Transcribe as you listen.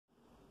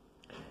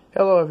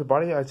Hello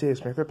everybody, Isaiah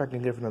Smith back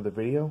again for another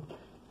video,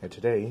 and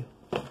today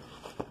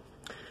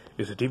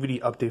is a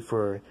DVD update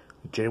for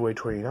January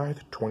 29th,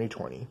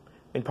 2020. And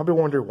you probably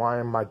wonder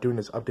why am I doing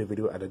this update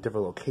video at a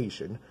different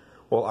location.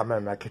 Well, I'm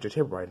at my kitchen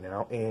table right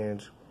now,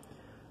 and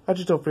I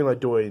just don't feel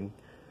like doing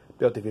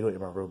the update video in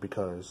my room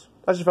because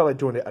I just felt like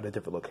doing it at a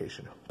different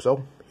location.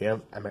 So, here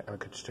I'm at my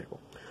kitchen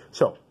table.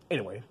 So,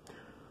 anyway,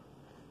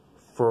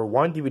 for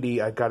one DVD,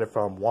 I got it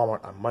from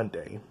Walmart on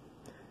Monday,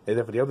 and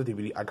then for the other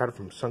DVD, I got it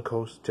from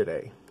Suncoast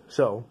today.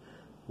 So,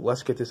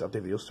 let's get this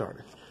update video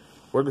started.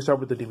 We're going to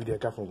start with the DVD I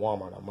got from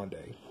Walmart on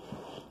Monday.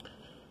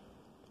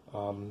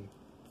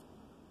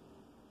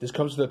 This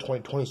comes to the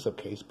 2020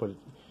 subcase, but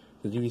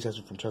the DVD says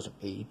it's from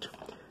 2008.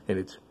 And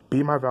it's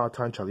Be My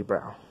Valentine, Charlie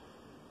Brown.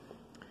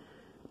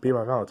 Be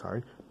My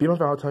Valentine. Be My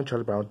Valentine,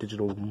 Charlie Brown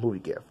digital movie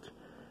gift.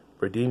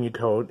 Redeem your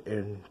code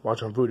and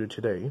watch on Vudu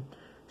today.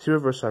 See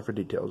reverse side for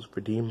details.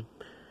 Redeem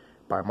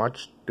by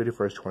March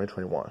 31st,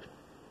 2021.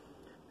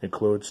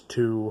 Includes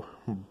 2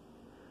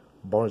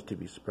 bonus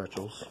TV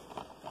specials.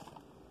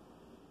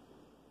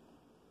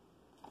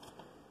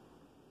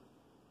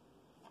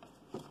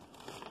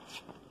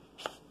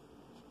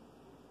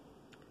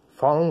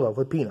 Fall in Love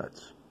with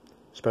Peanuts.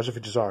 Special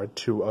features are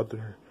 2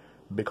 other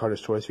Big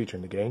Hearted toys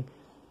featuring the gang.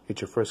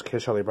 It's Your First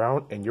Kiss, Charlie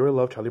Brown, and You're in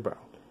Love, Charlie Brown.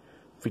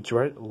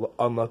 Featurette,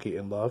 Unlucky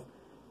in Love,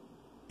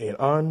 an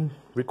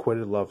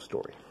unrecorded love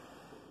story.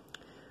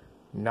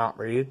 Not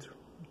rated,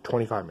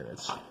 25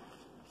 minutes.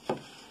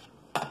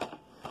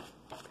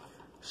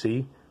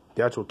 See?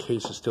 The actual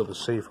case is still the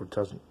same from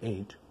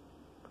 2008.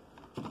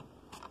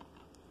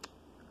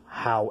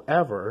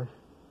 However,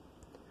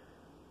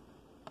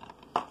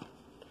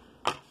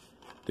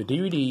 the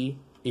DVD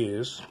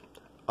is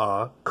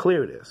a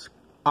clear disc.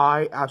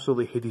 I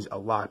absolutely hate these a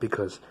lot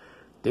because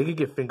they can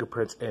get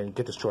fingerprints and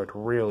get destroyed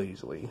real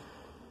easily.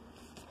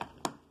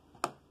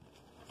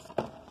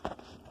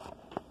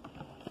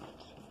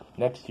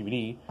 Next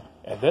DVD,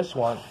 and this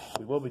one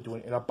we will be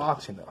doing an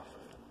unboxing of.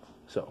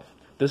 So,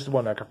 this is the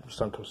one I got from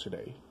Suncoast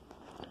today.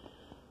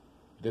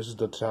 This is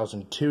the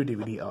 2002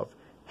 DVD of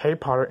Harry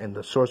Potter and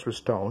the Sorcerer's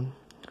Stone.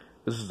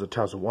 This is the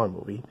 2001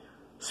 movie.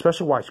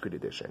 Special widescreen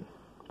edition.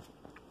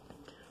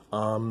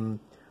 I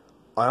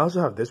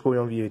also have this movie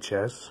on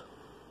VHS.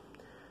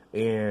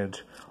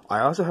 And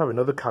I also have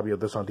another copy of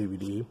this on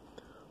DVD.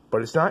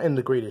 But it's not in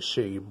the greatest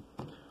shape.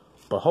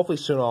 But hopefully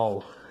soon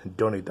I'll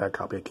donate that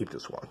copy and keep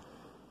this one.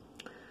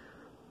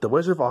 The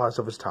Wizard of Oz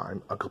of his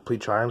time. A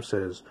Complete Triumph,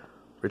 says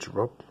Richard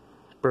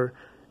Roper,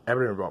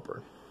 Everett and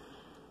Roper.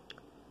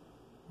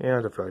 Yeah,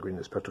 I don't feel like reading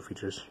the special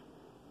features.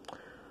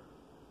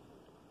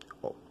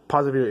 Well,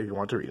 pause the video if you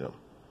want to read them.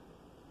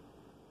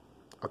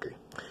 Okay.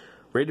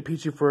 Rated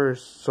PG for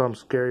some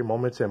scary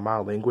moments and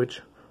mild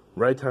language.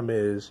 Right time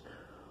is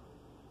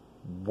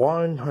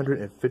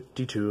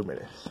 152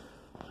 minutes.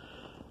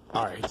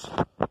 Alright. Let's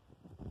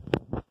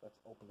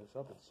open this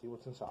up and see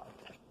what's inside.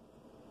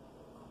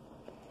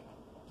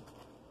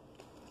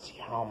 Let's see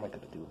how am I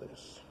going to do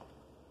this.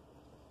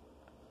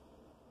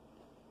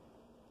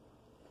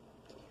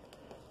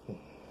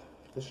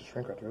 This is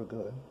shrink wrapped real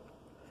good.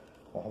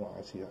 Oh, hold on,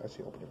 I see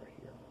opening right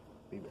here.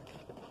 Maybe I can.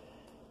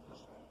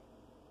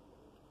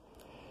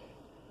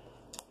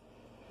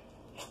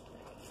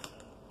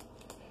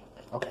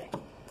 Okay.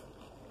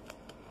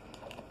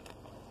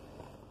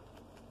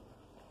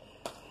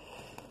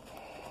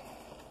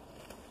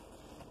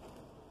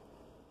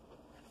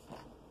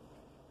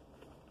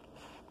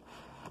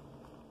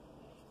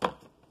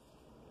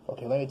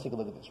 Okay, let me take a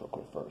look at this real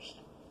quick first.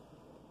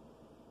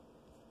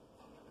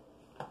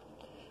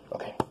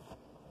 Okay.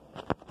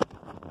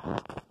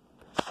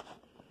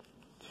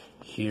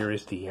 Here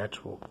is the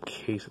actual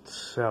case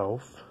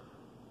itself.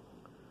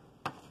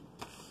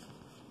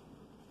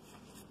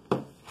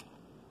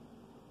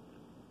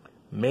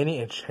 Many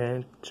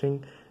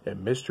enchanting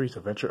and mysterious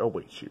adventure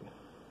awaits you.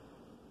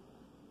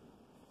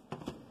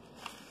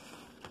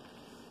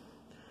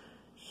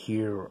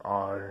 Here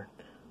are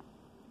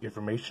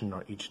information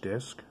on each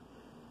disc.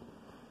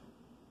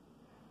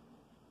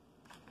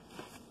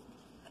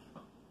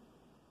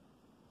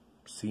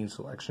 Scene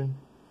selection.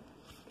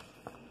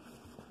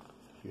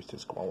 Here's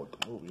disc 1 with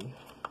the movie.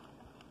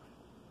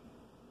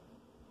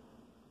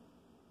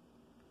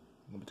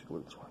 Let me take a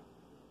look at this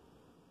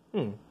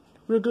one.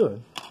 Real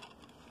good.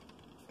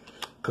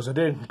 Because I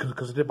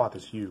did buy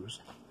this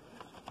used.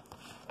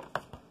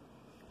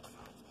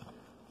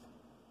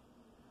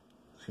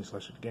 Scene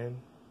selection again.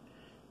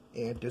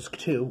 And disc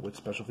 2 with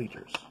special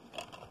features.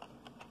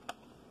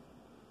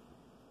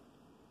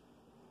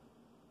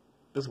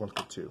 This one's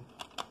good too.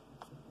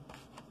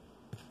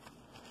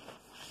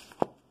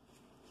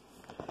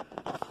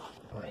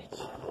 Alright. Get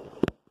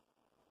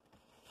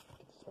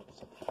this back to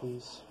separate,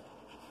 please.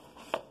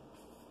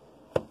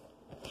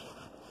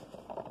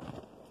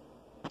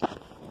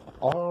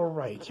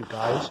 Alright, you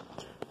guys,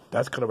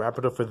 that's going to wrap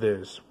it up for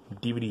this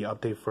DVD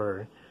update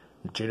for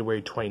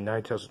January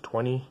 29,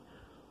 2020.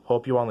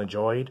 Hope you all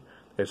enjoyed,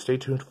 and stay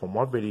tuned for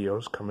more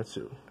videos coming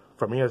soon.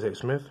 From me, Isaiah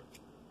Smith,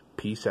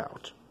 peace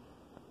out.